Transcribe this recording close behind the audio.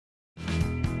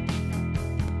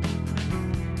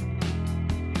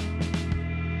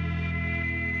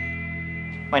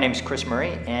My name is Chris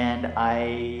Murray, and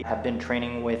I have been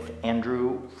training with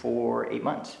Andrew for 8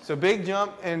 months. So big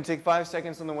jump and take 5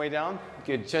 seconds on the way down.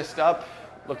 Good, chest up,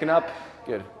 looking up.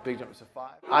 Good, big jump, so 5.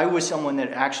 I was someone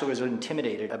that actually was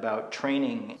intimidated about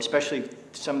training, especially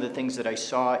some of the things that I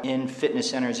saw in fitness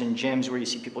centers and gyms where you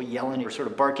see people yelling or sort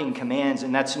of barking commands,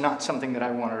 and that's not something that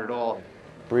I wanted at all.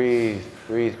 Breathe,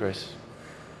 breathe, Chris.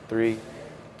 3,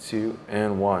 2,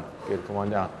 and 1. Good, come on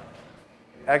down.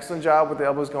 Excellent job with the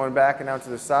elbows going back and out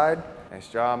to the side. Nice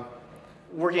job.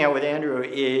 Working out with Andrew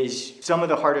is some of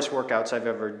the hardest workouts I've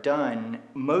ever done,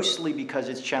 mostly because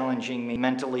it's challenging me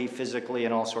mentally, physically,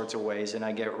 in all sorts of ways. And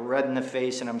I get red in the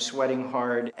face and I'm sweating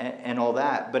hard and all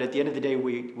that. But at the end of the day,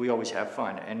 we always have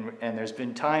fun. And there's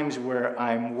been times where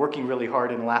I'm working really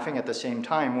hard and laughing at the same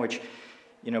time, which,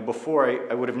 you know, before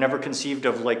I would have never conceived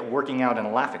of like working out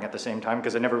and laughing at the same time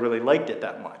because I never really liked it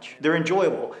that much. They're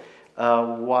enjoyable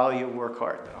while you work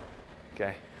hard, though.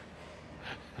 Okay.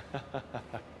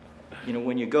 You know,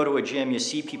 when you go to a gym, you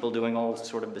see people doing all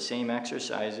sort of the same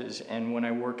exercises, and when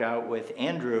I work out with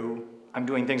Andrew, I'm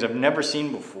doing things I've never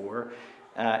seen before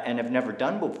and have never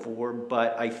done before,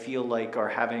 but I feel like are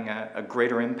having a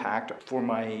greater impact for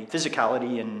my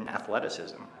physicality and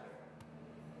athleticism.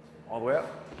 All the way up.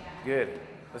 Good.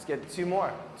 Let's get 2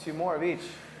 more. 2 more of each.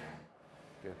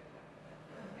 Good.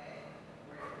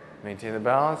 Maintain the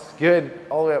balance. Good.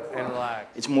 All the way up and relax.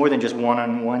 It's more than just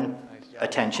one-on-one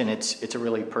attention. It's a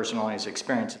really personalized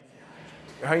experience.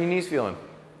 How are your knees feeling?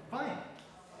 Fine.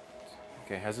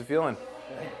 Okay, how's it feeling?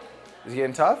 Is it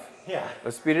getting tough? Yeah.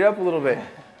 Let's speed it up a little bit.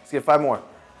 Let's get 5 more.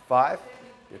 5.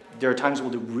 Good. There are times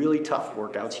we'll do really tough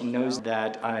workouts. He knows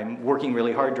that I'm working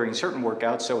really hard during certain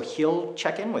workouts, so he'll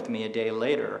check in with me a day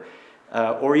later.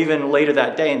 Or even later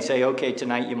that day and say, okay,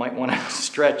 tonight you might want to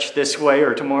stretch this way,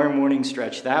 or tomorrow morning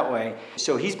stretch that way.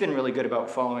 So he's been really good about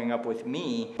following up with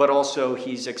me, but also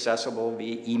he's accessible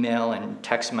via email and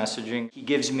text messaging. He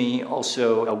gives me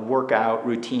also a workout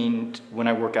routine when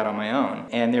I work out on my own.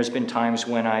 And there's been times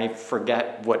when I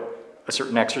forget what a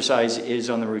certain exercise is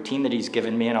on the routine that he's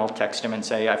given me, and I'll text him and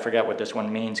say, I forget what this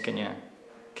one means, can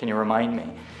you remind me?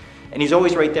 And he's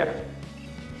always right there.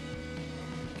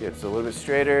 Good, so a little bit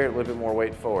straighter, a little bit more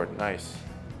weight forward. Nice.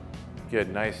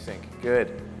 Good, nice sink.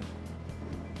 Good.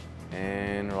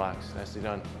 And relax. Nicely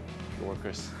done. Good work,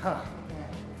 Chris. Huh.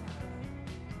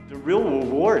 The real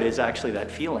reward is actually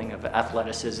that feeling of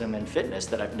athleticism and fitness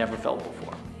that I've never felt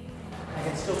before. I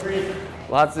can still breathe.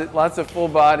 Lots of full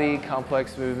body,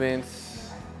 complex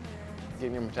movements.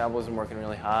 Getting your metabolism working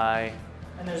really high.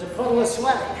 And there's a puddle of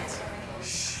sweat.